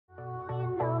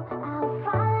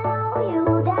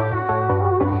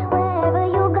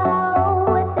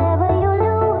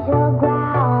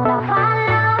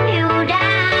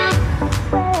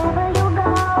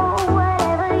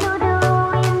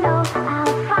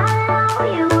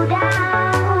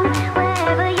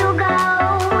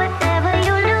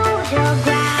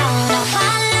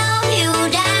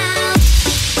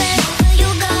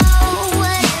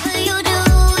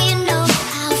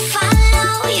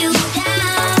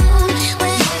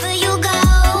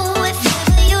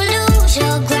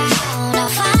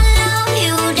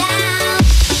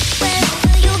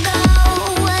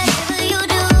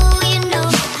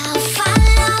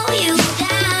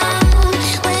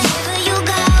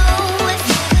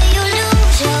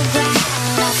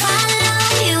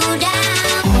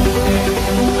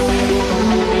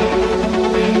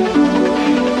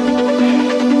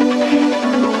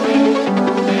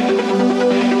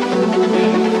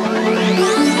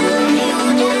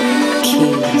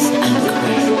keys and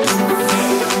crayons.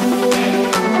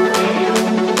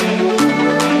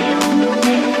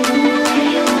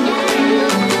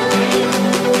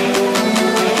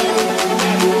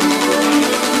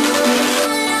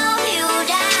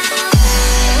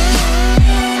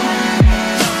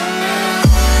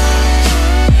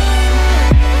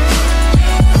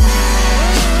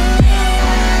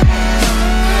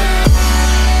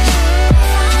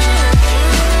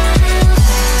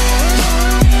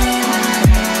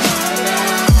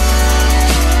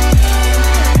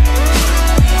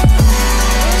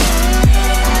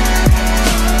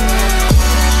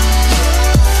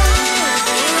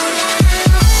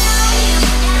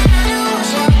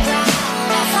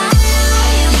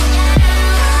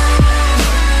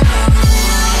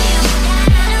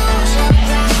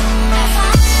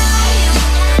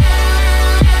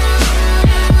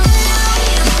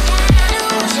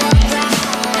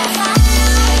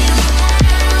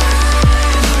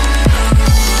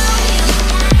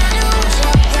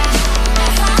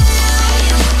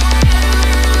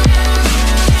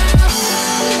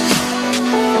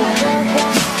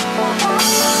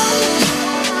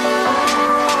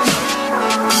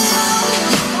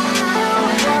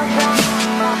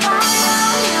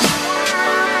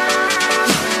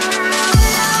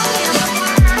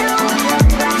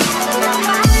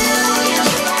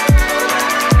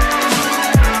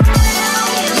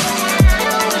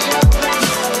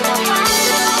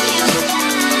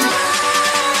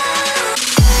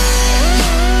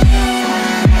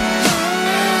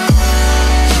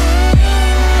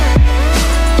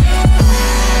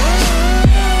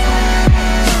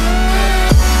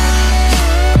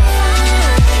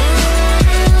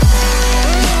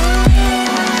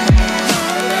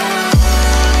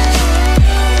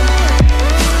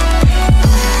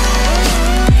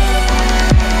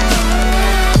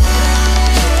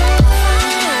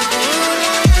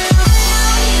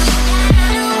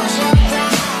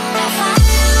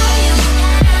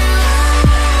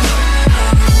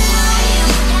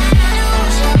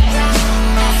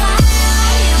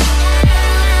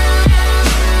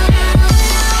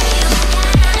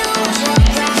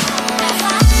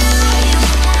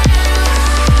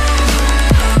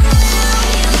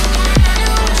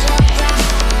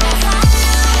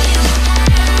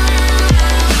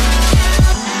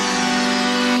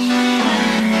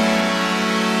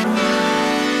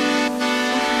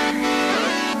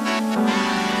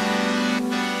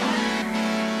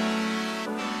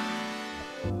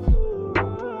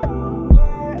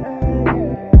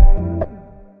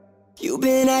 You've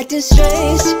been acting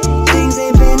strange, things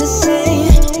ain't been the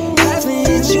same. Haven't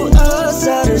hit you up,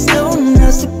 so there's no one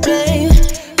else to blame.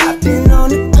 I've been on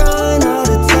the grind all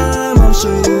the time, I'm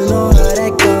sure you know how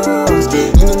that goes.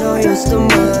 You know you're still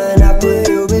mine, I put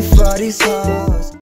you before these hoes.